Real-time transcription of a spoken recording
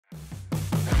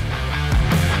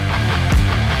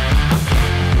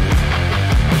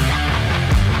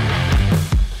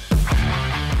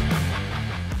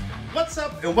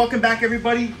and welcome back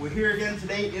everybody. We're here again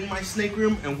today in my snake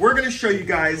room, and we're gonna show you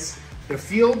guys the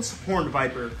Field's horned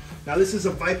viper. Now this is a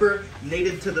viper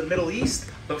native to the Middle East,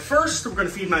 but first we're gonna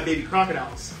feed my baby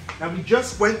crocodiles. Now we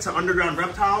just went to Underground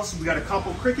Reptiles. We got a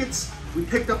couple crickets. We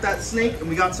picked up that snake and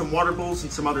we got some water bowls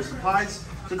and some other supplies.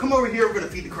 So come over here, we're gonna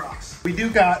feed the crocs. We do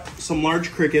got some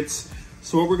large crickets.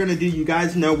 So what we're gonna do, you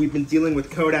guys know we've been dealing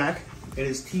with Kodak and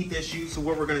his teeth issues. So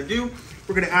what we're gonna do,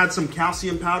 we're gonna add some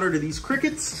calcium powder to these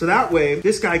crickets. So that way,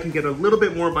 this guy can get a little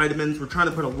bit more vitamins. We're trying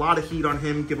to put a lot of heat on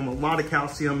him, give him a lot of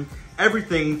calcium,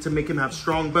 everything to make him have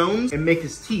strong bones and make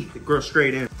his teeth grow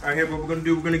straight in. All right, here, what we're gonna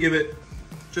do, we're gonna give it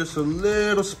just a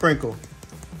little sprinkle.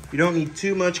 You don't need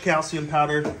too much calcium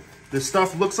powder. This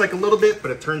stuff looks like a little bit,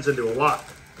 but it turns into a lot.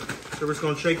 So we're just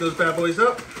gonna shake those bad boys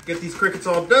up, get these crickets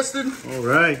all dusted. All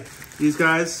right. These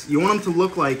guys, you want them to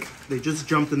look like they just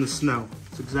jumped in the snow.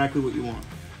 It's exactly what you want,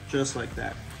 just like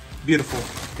that. Beautiful.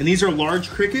 And these are large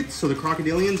crickets, so the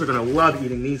crocodilians are gonna love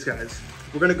eating these guys.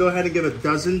 We're gonna go ahead and give a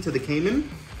dozen to the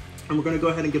caiman, and we're gonna go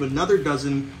ahead and give another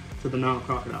dozen to the Nile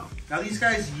crocodile. Now these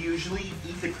guys usually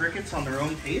eat the crickets on their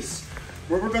own pace,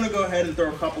 where we're gonna go ahead and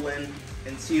throw a couple in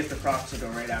and see if the crocs will go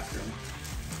right after them.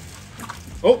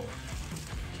 Oh,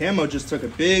 Camo just took a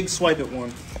big swipe at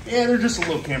one. Yeah, they're just a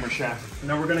little camera shy.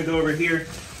 Now we're gonna go over here.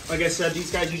 Like I said, these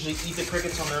guys usually eat the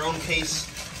crickets on their own pace.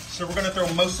 So we're gonna throw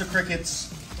most of the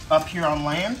crickets up here on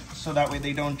land, so that way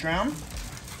they don't drown. And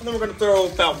then we're gonna throw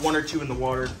about one or two in the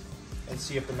water and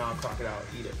see if the Nile crocodile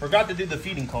will eat it. Forgot to do the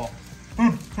feeding call.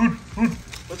 Food, food, food.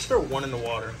 Let's throw one in the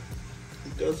water. He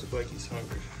does look like he's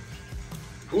hungry.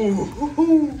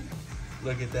 Ooh,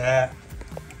 look at that.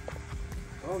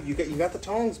 Oh, you got the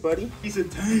tongs, buddy. He's a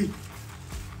tank.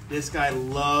 This guy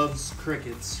loves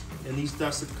crickets, and these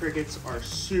dusted crickets are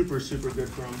super, super good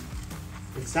for him.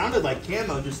 It sounded like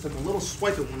Camo just took a little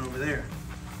swipe at one over there.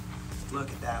 Look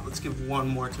at that. Let's give one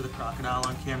more to the crocodile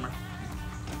on camera.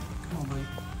 Come on, buddy.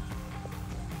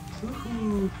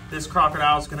 Woohoo. This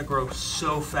crocodile is gonna grow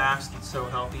so fast and so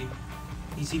healthy.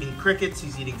 He's eating crickets,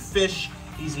 he's eating fish,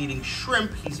 he's eating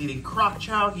shrimp, he's eating croc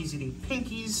chow, he's eating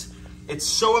pinkies. It's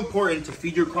so important to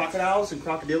feed your crocodiles and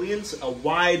crocodilians a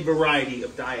wide variety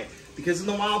of diet, because in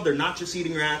the wild, they're not just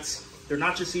eating rats, they're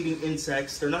not just eating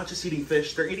insects, they're not just eating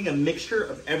fish, they're eating a mixture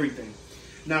of everything.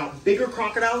 Now, bigger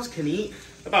crocodiles can eat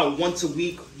about once a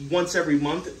week, once every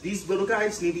month. These little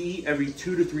guys need to eat every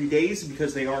 2 to 3 days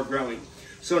because they are growing.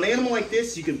 So an animal like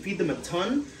this, you can feed them a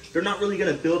ton. They're not really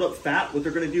gonna build up fat. What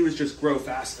they're gonna do is just grow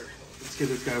faster. Let's give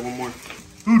this guy one more.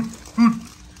 Food, food.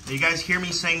 Now you guys hear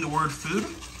me saying the word food?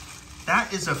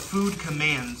 That is a food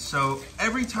command. So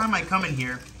every time I come in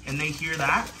here and they hear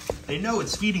that, they know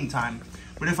it's feeding time.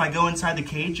 But if I go inside the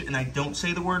cage and I don't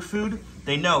say the word food,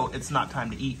 they know it's not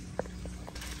time to eat.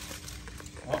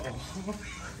 Uh-oh,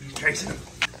 he's chasing him.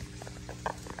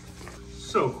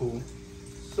 So cool,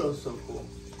 so cool.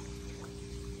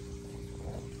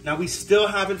 Now we still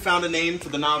haven't found a name for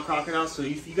the Nile crocodile, so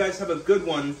if you guys have a good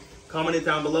one, comment it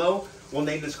down below. We'll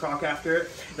name this croc after it.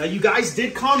 Now you guys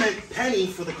did comment Penny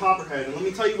for the copperhead, and let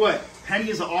me tell you what, Penny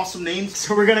is an awesome name,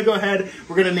 so we're gonna go ahead,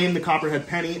 we're gonna name the copperhead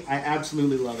Penny. I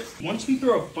absolutely love it. Once we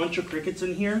throw a bunch of crickets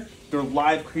in here, they're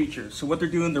live creatures. So what they're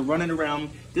doing, they're running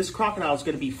around. This crocodile is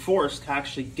gonna be forced to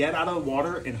actually get out of the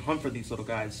water and hunt for these little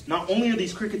guys. Not only are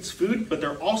these crickets food, but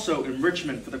they're also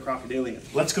enrichment for the crocodilian.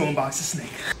 Let's go unbox the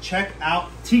snake. Check out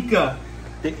Tika,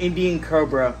 the Indian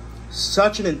cobra.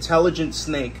 Such an intelligent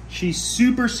snake. She's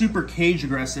super, super cage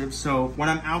aggressive, so when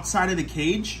I'm outside of the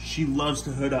cage, she loves to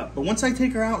hood up. But once I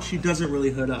take her out, she doesn't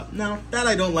really hood up. Now, that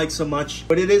I don't like so much,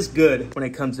 but it is good when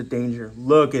it comes to danger.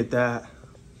 Look at that.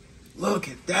 Look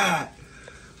at that.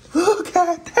 Look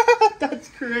at that. That's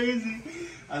crazy.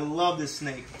 I love this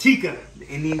snake. Tika, the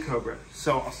Indian cobra.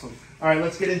 So awesome. All right,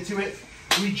 let's get into it.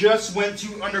 We just went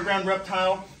to Underground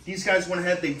Reptile. These guys went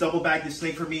ahead, they double bagged the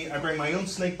snake for me. I bring my own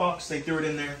snake box, they threw it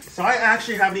in there. So I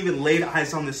actually haven't even laid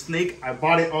eyes on this snake. I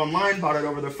bought it online, bought it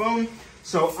over the phone.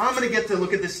 So I'm gonna get to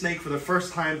look at this snake for the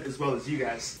first time as well as you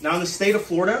guys. Now in the state of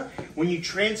Florida, when you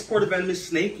transport a venomous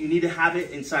snake, you need to have it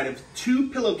inside of 2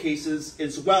 pillowcases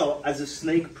as well as a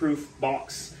snake-proof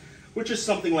box, which is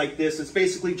something like this. It's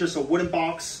basically just a wooden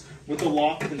box with a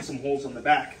lock and some holes on the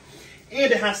back. And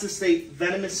it has to say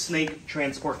venomous snake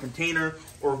transport container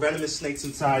or venomous snakes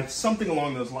inside, something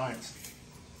along those lines.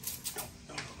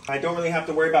 I don't really have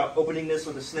to worry about opening this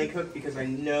with a snake hook because I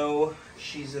know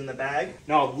she's in the bag.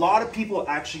 Now, a lot of people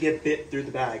actually get bit through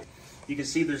the bag. You can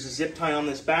see there's a zip tie on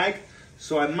this bag,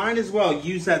 so I might as well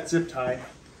use that zip tie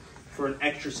for an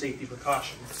extra safety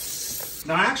precaution.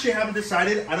 Now I actually haven't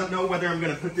decided. I don't know whether I'm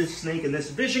gonna put this snake in this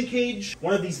vision cage,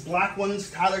 one of these black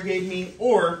ones Tyler gave me,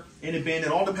 or in a bin. It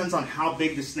all depends on how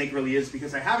big the snake really is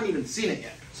because I haven't even seen it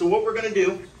yet. So what we're gonna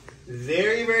do,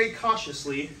 very, very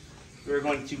cautiously, we're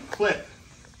going to clip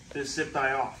this zip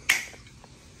tie off.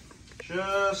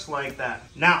 Just like that.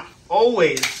 Now,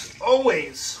 always,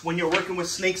 when you're working with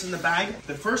snakes in the bag,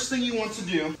 the first thing you want to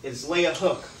do is lay a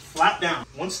hook flat down.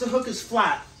 Once the hook is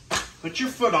flat, put your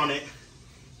foot on it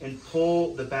and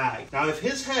pull the bag. Now, if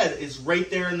his head is right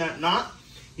there in that knot,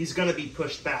 he's gonna be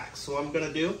pushed back. So what I'm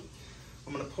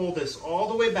gonna pull this all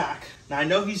the way back. Now I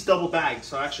know he's double bagged,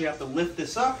 so I actually have to lift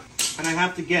this up and I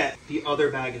have to get the other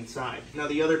bag inside. Now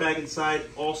the other bag inside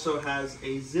also has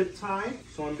a zip tie.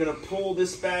 So I'm gonna pull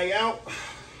this bag out.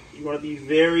 You wanna be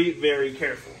very, very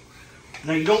careful.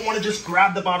 Now you don't wanna just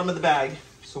grab the bottom of the bag.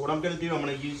 So what I'm gonna do, I'm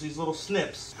gonna use these little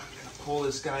snips. I'm gonna pull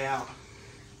this guy out.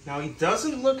 Now he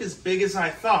doesn't look as big as I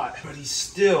thought, but he's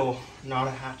still not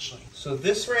a hatchling. So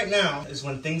this right now is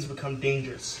when things become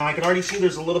dangerous. Now I can already see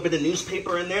there's a little bit of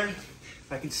newspaper in there.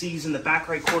 I can see he's in the back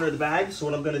right corner of the bag. So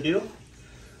what I'm gonna do,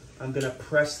 I'm gonna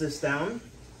press this down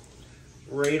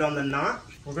right on the knot.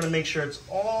 We're gonna make sure it's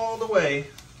all the way,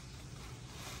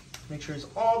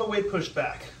 pushed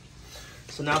back.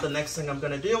 So now the next thing I'm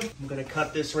gonna do, I'm gonna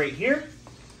cut this right here.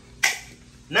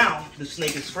 Now the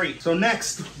snake is free. So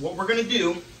next, what we're gonna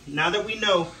do, now that we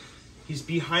know he's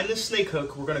behind the snake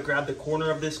hook, we're gonna grab the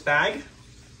corner of this bag.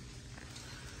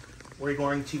 We're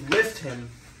going to lift him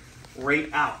right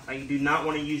out. Now you do not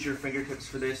wanna use your fingertips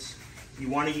for this. You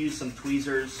wanna use some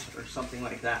tweezers or something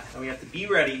like that. And we have to be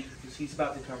ready because he's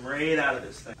about to come right out of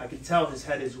this thing. I can tell his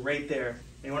head is right there.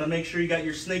 And you wanna make sure you got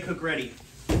your snake hook ready.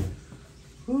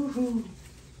 Woohoo.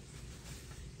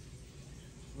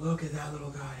 Look at that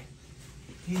little guy.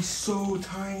 He's so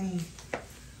tiny.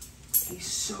 He's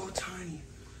so tiny.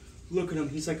 Look at him.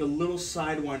 He's like a little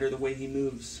sidewinder the way he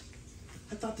moves.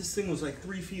 I thought this thing was like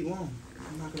 3 feet long.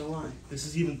 I'm not gonna lie. This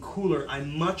is even cooler. I'd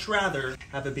much rather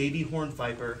have a baby horned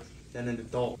viper than an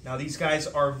adult. Now these guys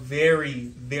are very,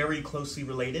 very closely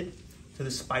related to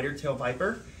the spider tail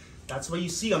viper. That's why you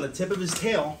see on the tip of his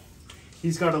tail,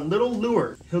 he's got a little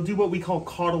lure. He'll do what we call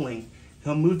coddling.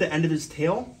 He'll move the end of his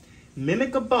tail,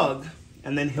 mimic a bug,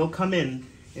 and then he'll come in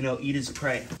and he'll eat his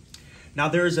prey. Now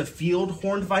there is a field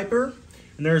horned viper,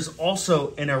 and there's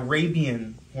also an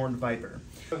Arabian horned viper.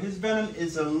 So his venom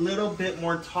is a little bit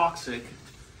more toxic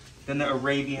than the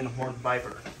Arabian horned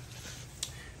viper.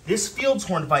 This field's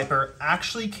horned viper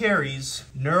actually carries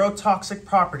neurotoxic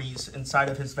properties inside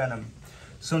of his venom.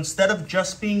 So instead of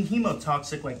just being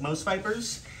hemotoxic like most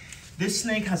vipers, this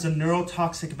snake has a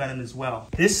neurotoxic venom as well.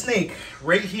 This snake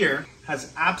right here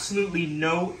has absolutely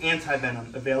no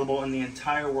antivenom available in the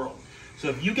entire world. So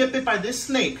if you get bit by this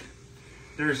snake,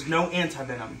 there's no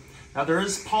antivenom. Now there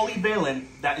is polyvalent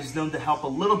that is known to help a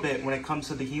little bit when it comes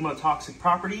to the hemotoxic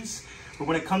properties, but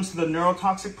when it comes to the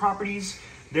neurotoxic properties,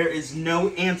 there is no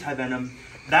antivenom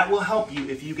that will help you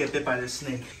if you get bit by this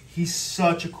snake. He's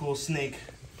such a cool snake.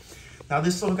 Now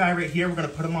this little guy right here, we're gonna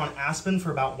put him on aspen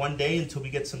for about 1 day until we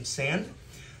get some sand.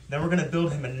 Then we're gonna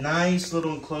build him a nice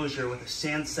little enclosure with a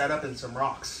sand setup and some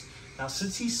rocks. Now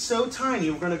since he's so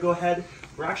tiny, we're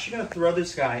actually gonna throw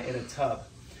this guy in a tub.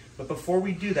 But before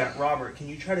we do that, Robert, can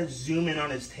you try to zoom in on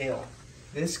his tail?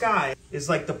 This guy is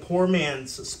like the poor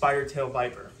man's spider tail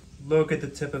viper. Look at the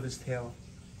tip of his tail.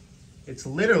 It's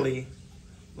literally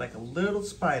like a little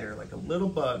spider, like a little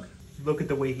bug. Look at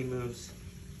the way he moves.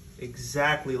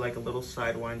 Exactly like a little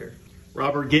sidewinder.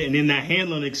 Robert getting in that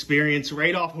handling experience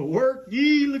right off of work.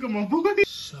 Yee, look at my boy.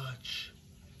 Such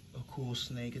a cool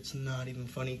snake. It's not even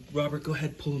funny. Robert, go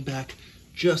ahead, pull him back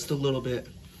just a little bit.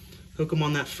 Hook him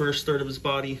on that first third of his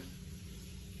body.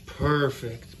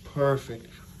 Perfect, perfect.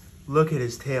 Look at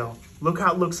his tail. Look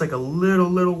how it looks like a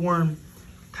little worm.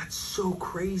 That's so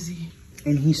crazy.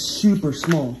 And he's super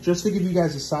small. Just to give you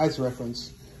guys a size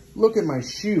reference, look at my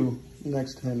shoe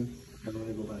next to him. I'm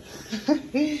gonna go back.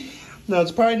 No,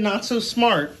 it's probably not so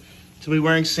smart to be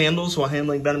wearing sandals while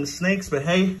handling venomous snakes, but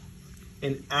hey,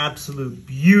 an absolute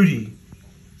beauty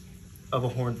of a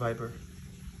horned viper.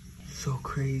 So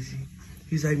crazy.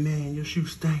 He's like, man, your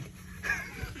shoes stink.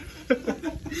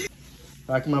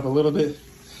 Back him up a little bit.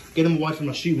 Get him away from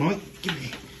my shoe, Mike. Give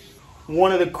me.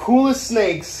 One of the coolest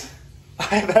snakes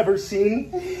I've ever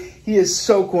seen. He is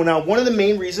so cool. Now, one of the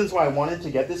main reasons why I wanted to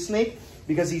get this snake,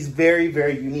 because he's very,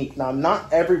 very unique. Now,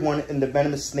 not everyone in the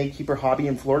venomous snake keeper hobby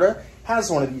in Florida has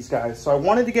one of these guys. So I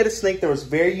wanted to get a snake that was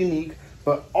very unique,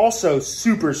 but also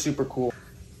super, super cool.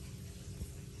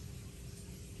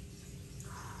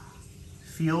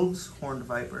 Fields horned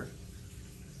viper.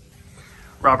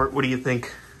 Robert, what do you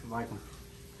think? like them.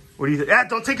 What do you think? Ah,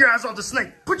 don't take your eyes off the snake.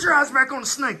 Put your eyes back on the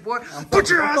snake, boy. Put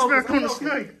your eyes back on the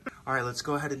snake. All right, let's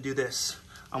go ahead and do this.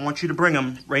 I want you to bring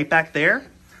them right back there.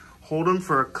 Hold them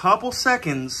for a couple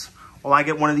seconds while I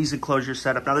get one of these enclosures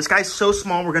set up. Now, this guy's so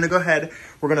small, we're gonna go ahead,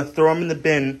 we're gonna throw him in the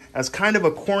bin as kind of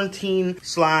a quarantine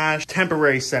 /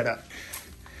 temporary setup.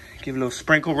 Give it a little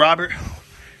sprinkle, Robert.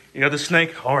 You got the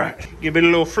snake? All right. Give it a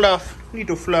little fluff.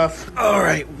 Little fluff. All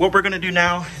right. What we're going to do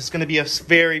now is going to be a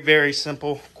very, very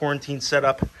simple quarantine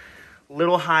setup.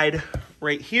 Little hide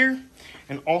right here.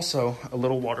 And also a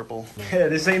little water bowl. Yeah,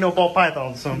 this ain't no ball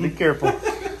python, so be careful.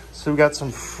 So we got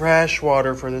some fresh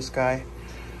water for this guy.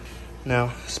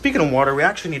 Now, speaking of water, we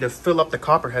actually need to fill up the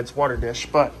Copperhead's water dish.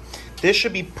 But this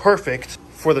should be perfect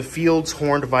for the Field's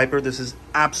Horned Viper. This is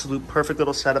absolute perfect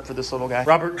little setup for this little guy.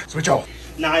 Robert, switch off.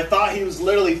 Now, I thought he was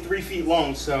literally 3 feet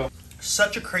long, so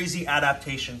such a crazy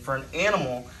adaptation for an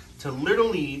animal to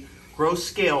literally grow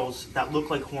scales that look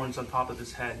like horns on top of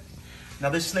his head. Now,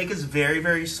 this snake is very,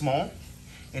 very small,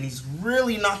 and he's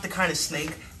really not the kind of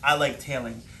snake I like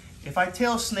tailing. If I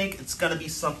tail a snake, it's gonna be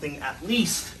something at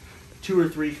least 2 or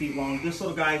 3 feet long. This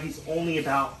little guy, he's only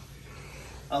about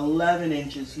 11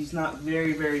 inches. He's not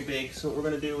very, very big. So what we're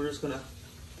gonna do, we're just gonna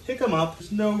pick him up.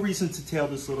 There's no reason to tail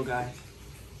this little guy.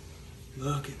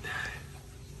 Look at that.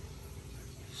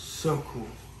 So cool.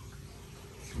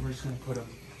 So we're just gonna put him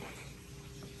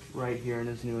right here in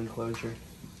his new enclosure.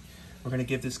 We're gonna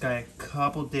give this guy a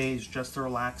couple days just to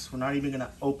relax. We're not even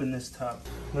gonna open this tub.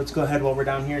 Let's go ahead while we're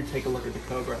down here and take a look at the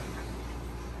cobra.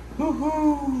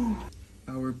 Woohoo!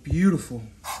 Our beautiful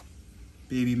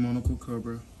baby monocle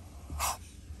cobra.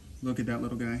 Look at that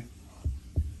little guy.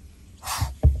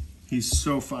 He's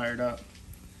so fired up.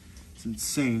 It's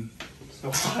insane. So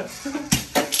hot.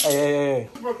 Hey.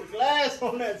 Broke the glass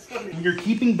on that. When you're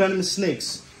keeping venomous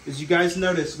snakes, as you guys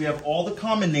notice, we have all the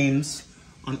common names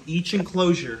on each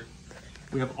enclosure.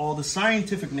 We have all the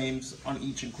scientific names on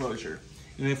each enclosure.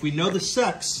 And if we know the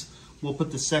sex, we'll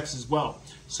put the sex as well.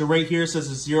 So right here it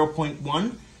says it's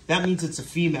 0.1. That means it's a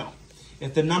female.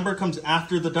 If the number comes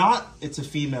after the dot, it's a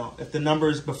female. If the number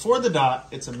is before the dot,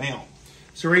 it's a male.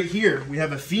 So right here, we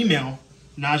have a female,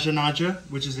 Naja Naja,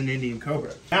 which is an Indian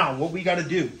cobra. Now, what we gotta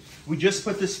do, we just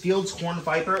put this Field's Horned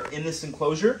Viper in this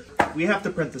enclosure. We have to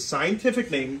print the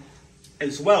scientific name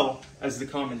as well as the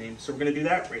common name. So we're gonna do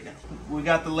that right now. We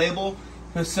got the label,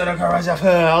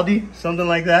 something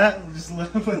like that. We'll just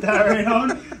put that right on.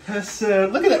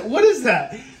 Look at that, what is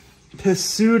that?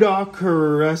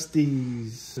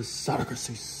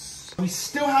 Pseudocorustes. We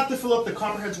still have to fill up the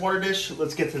Copperhead's water dish.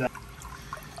 Let's get to that.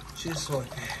 Just like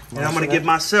that. And I'm gonna give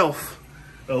myself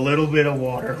a little bit of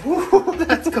water. Woo,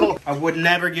 that's cool. I would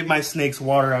never give my snakes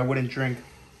water I wouldn't drink.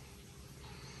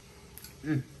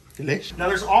 Delicious. Now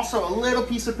there's also a little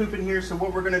piece of poop in here, so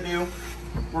what we're gonna do,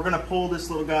 we're gonna pull this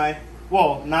little guy,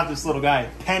 well, not this little guy,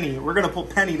 Penny. We're gonna pull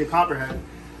Penny, the Copperhead,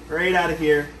 right out of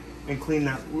here and clean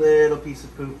that little piece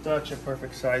of poop. Such a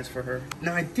perfect size for her.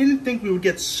 Now, I didn't think we would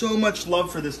get so much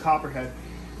love for this Copperhead.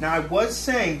 Now, I was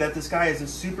saying that this guy is a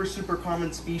super, super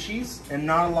common species, and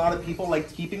not a lot of people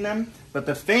like keeping them. But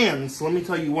the fans, let me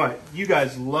tell you what, you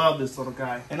guys love this little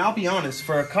guy. And I'll be honest,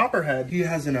 for a Copperhead, he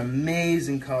has an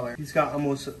amazing color. He's got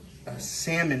almost a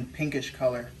salmon pinkish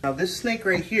color. Now, this snake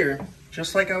right here,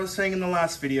 just like I was saying in the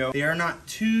last video, they are not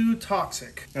too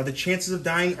toxic. Now, the chances of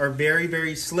dying are very,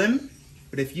 very slim.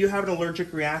 But if you have an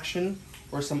allergic reaction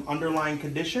or some underlying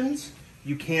conditions,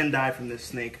 you can die from this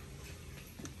snake.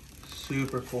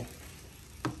 Super cool.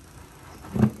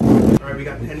 All right, we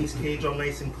got Penny's cage all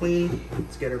nice and clean.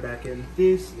 Let's get her back in.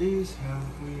 This is how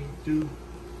we do.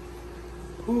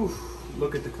 Oof,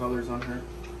 look at the colors on her.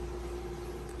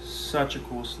 Such a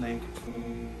cool snake.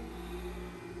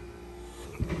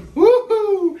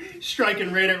 Woohoo!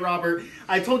 Striking right at Robert.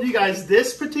 I told you guys,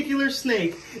 this particular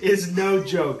snake is no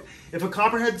joke. If a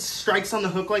Copperhead strikes on the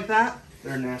hook like that,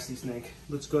 they're a nasty snake.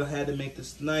 Let's go ahead and make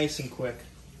this nice and quick.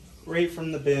 Right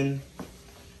from the bin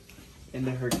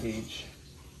into her cage.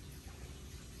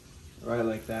 Right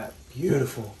like that.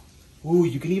 Beautiful. Ooh,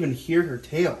 you can even hear her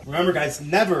tail. Remember guys,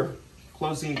 never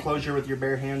close the enclosure with your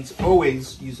bare hands.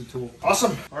 Always use a tool.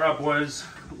 Awesome. All right, boys,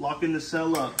 locking the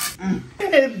cell up.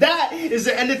 And that is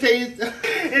the end of today's,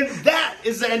 And that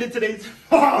is the end of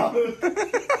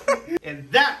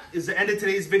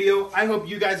today's video. I hope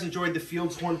you guys enjoyed the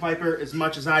Field's Horned Viper as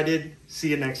much as I did. See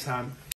you next time.